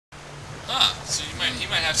Huh, so he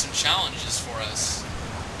might have some challenges for us.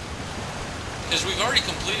 Because we've already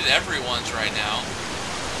completed everyone's right now.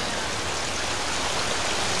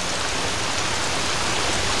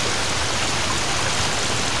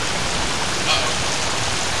 Uh-oh.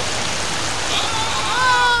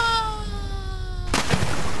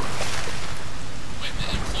 Wait a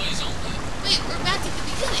minute, employees only. Wait, we're back at the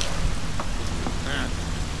beginning.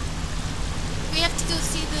 We have to go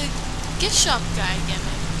see the gift shop guy again,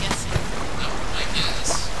 I'm guessing. No, I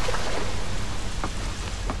guess.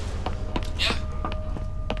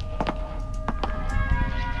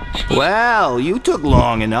 Well, you took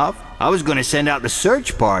long enough. I was gonna send out the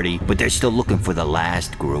search party, but they're still looking for the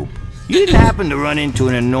last group. You didn't happen to run into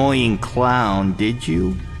an annoying clown, did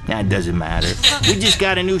you? That doesn't matter. We just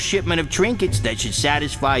got a new shipment of trinkets that should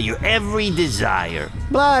satisfy your every desire.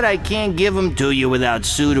 But I can't give them to you without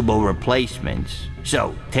suitable replacements.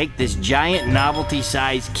 So, take this giant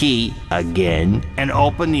novelty-sized key, again, and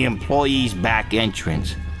open the employee's back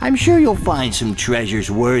entrance. I'm sure you'll find some treasures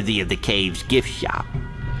worthy of the cave's gift shop.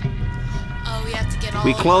 Oh, we have to get all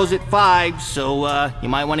We close at 5, so you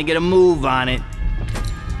might want to get a move on it.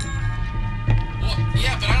 Well,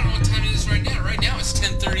 yeah, but I don't know what time it is right now. Right now it's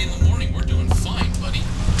 10:30 in the morning. We're doing fine, buddy.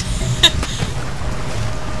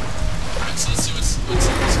 Alright, so let's see what's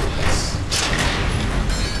in this place.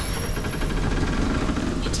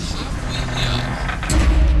 What have we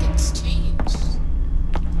here? It's changed.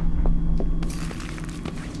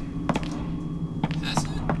 Has it?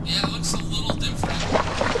 Yeah, it looks a little different.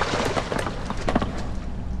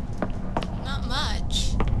 Not much.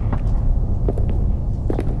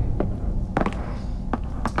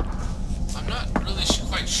 I'm not really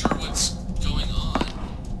quite sure what's going on.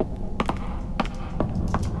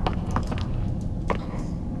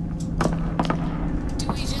 Do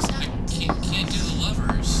we just have I can't do the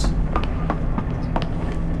levers. I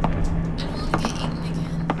don't want to get eaten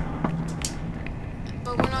again.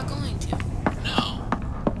 But we're not going to. No.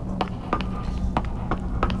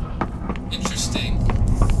 Interesting.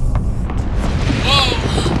 Whoa!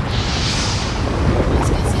 I was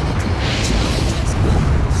gonna say they didn't really challenge us,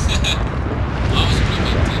 but I wasn't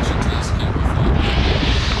paying attention to this camera.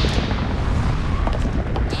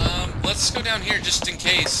 Let's go down here just in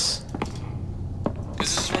case.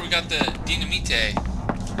 Because this is where we got the dynamite.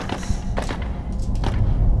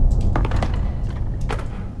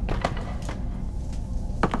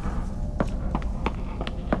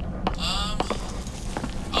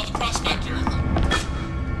 Oh, the prospector.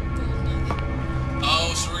 gold nugget.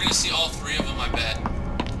 Oh, so we're gonna see all 3 of them, I bet.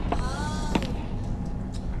 Oh.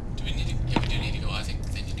 Do we need to? Yeah, we do need to go. I think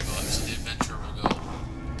they need to go up, so the adventurer will go.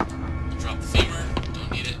 We'll drop the femur.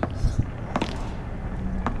 Don't need it.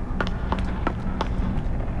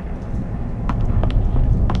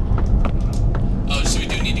 Oh, so we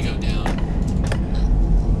do need to go down.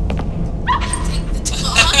 Take the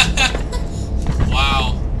dog. Wow,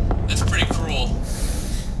 that's pretty cruel.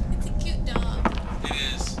 It's a cute dog. It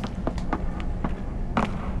is.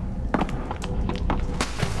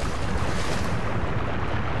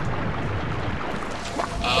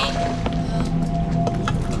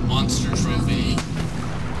 The monster trophy.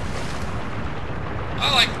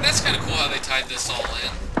 That's kind of cool how they tied this all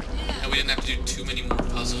in. Yeah. And we didn't have to do too many more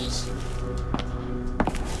puzzles.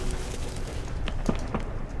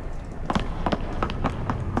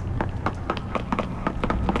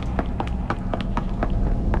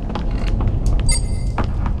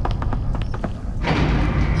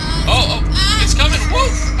 It's coming!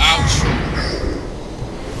 Woof! Ouch!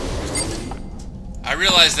 I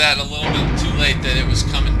realized that a little bit too late that it was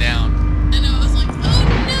coming down. I know, I was like, oh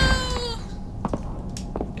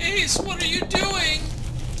no! Ace, what are you doing?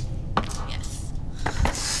 Yes.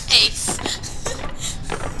 Ace.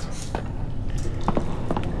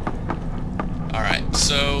 Alright,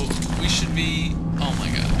 so we should be... Oh my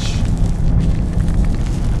gosh.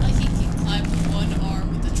 Like he can climb with one arm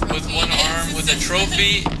with a trophy. With one arm, with a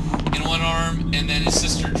trophy in one arm, and then his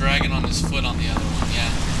sister dragging on his foot on the other one, yeah.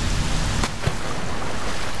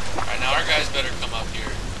 Alright, now our guys better come up here.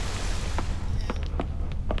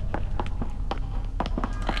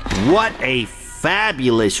 What a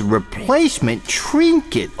fabulous replacement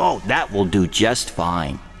trinket. Oh, that will do just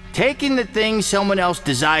fine. Taking the thing someone else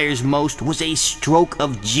desires most was a stroke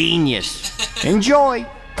of genius. Enjoy.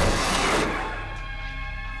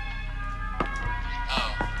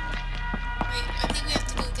 Oh, Wait, I think we have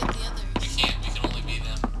to go get the others. we can't. We can only be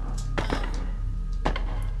them.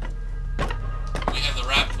 We have the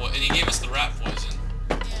rat poison, and he gave us the rat poison.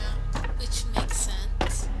 Yeah, which makes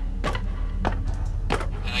sense.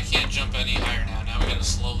 And I can't jump any higher now. Now we gotta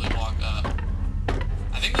slowly walk up.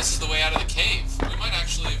 I think this is the way out of the cave. We might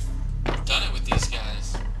actually have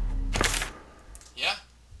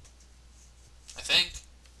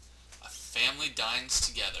dines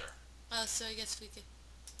together. Oh, so I guess we could...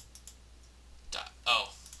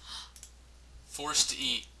 Oh. Forced to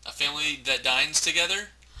eat. A family that dines together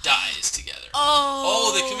dies together. Oh!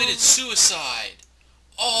 Oh, they committed suicide.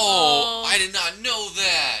 Oh, I did not know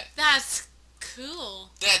that. That's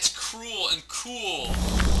cool. That's cruel and cool.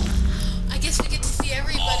 I guess we get to see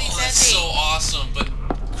everybody Oh, that that's day. so awesome, but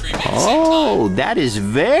creepy at the same time. Oh, that is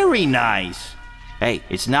very nice. Hey,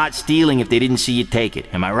 it's not stealing if they didn't see you take it.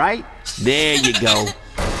 Am I right? There you go.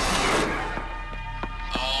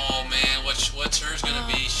 Oh, man, what's hers gonna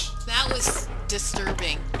be? That was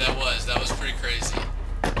disturbing. That was pretty crazy.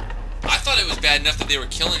 I thought it was bad enough that they were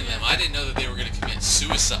killing them. I didn't know that they were gonna commit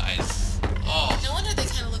suicide. Oh. No wonder they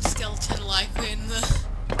kind of look skeleton-like in the...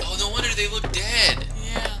 Oh, no wonder they look dead.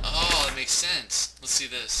 Yeah. Oh, that makes sense. Let's see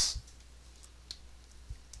this.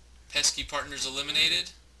 Pesky partners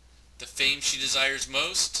eliminated. The fame she desires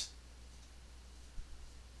most.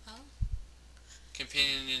 Oh.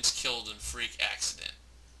 Companions killed in freak accident.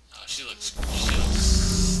 Oh, she looks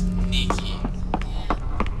sneaky.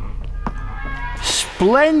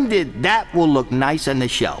 Splendid. That will look nice on the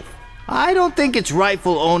shelf. I don't think its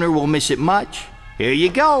rightful owner will miss it much. Here you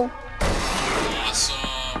go. Awesome.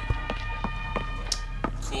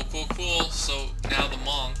 Cool, cool, cool. So now the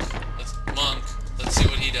monk. Let's see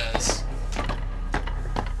what he does.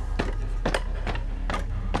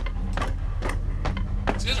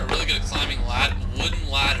 These guys are really good at climbing wooden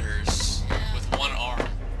ladders with one arm.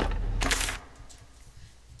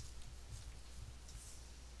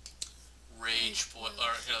 Rage boil.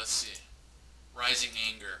 Okay, let's see. Rising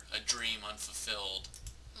anger, a dream unfulfilled.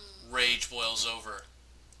 Rage boils over.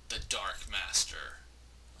 The Dark Master.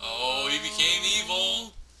 Oh, he became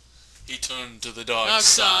evil. He turned to the dark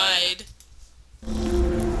side.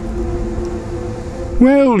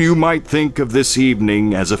 Well, you might think of this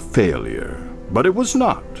evening as a failure, but it was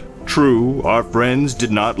not. True, our friends did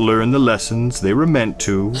not learn the lessons they were meant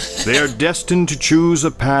to. They are destined to choose a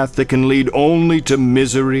path that can lead only to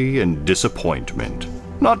misery and disappointment.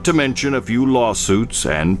 Not to mention a few lawsuits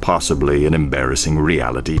and possibly an embarrassing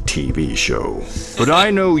reality TV show. But I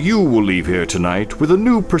know you will leave here tonight with a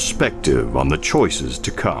new perspective on the choices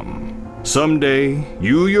to come. Someday,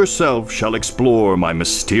 you yourself shall explore my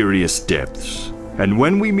mysterious depths. And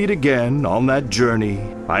when we meet again on that journey,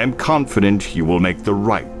 I am confident you will make the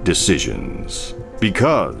right decisions.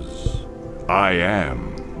 Because I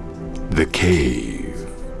am the cave.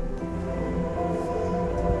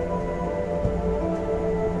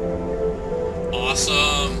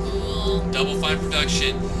 Awesome. Double Fine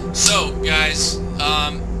production. So, guys,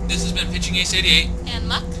 this has been Pitchingace88. And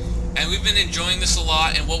Muck? And we've been enjoying this a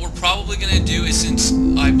lot, and what we're probably going to do is, since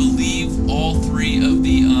I believe all three of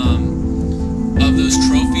the of those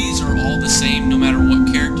trophies are all the same no matter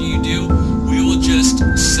what character you do, we will just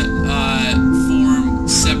form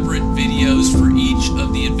separate videos for each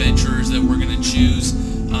of the adventurers that we're going to choose.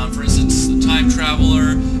 For instance, the Time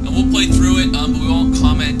Traveler, and we'll play through it, but we won't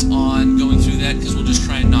comment on going through that because we'll just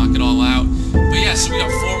try and knock it all out. But yeah, so we got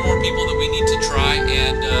 4 more people that we need to try,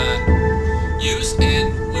 and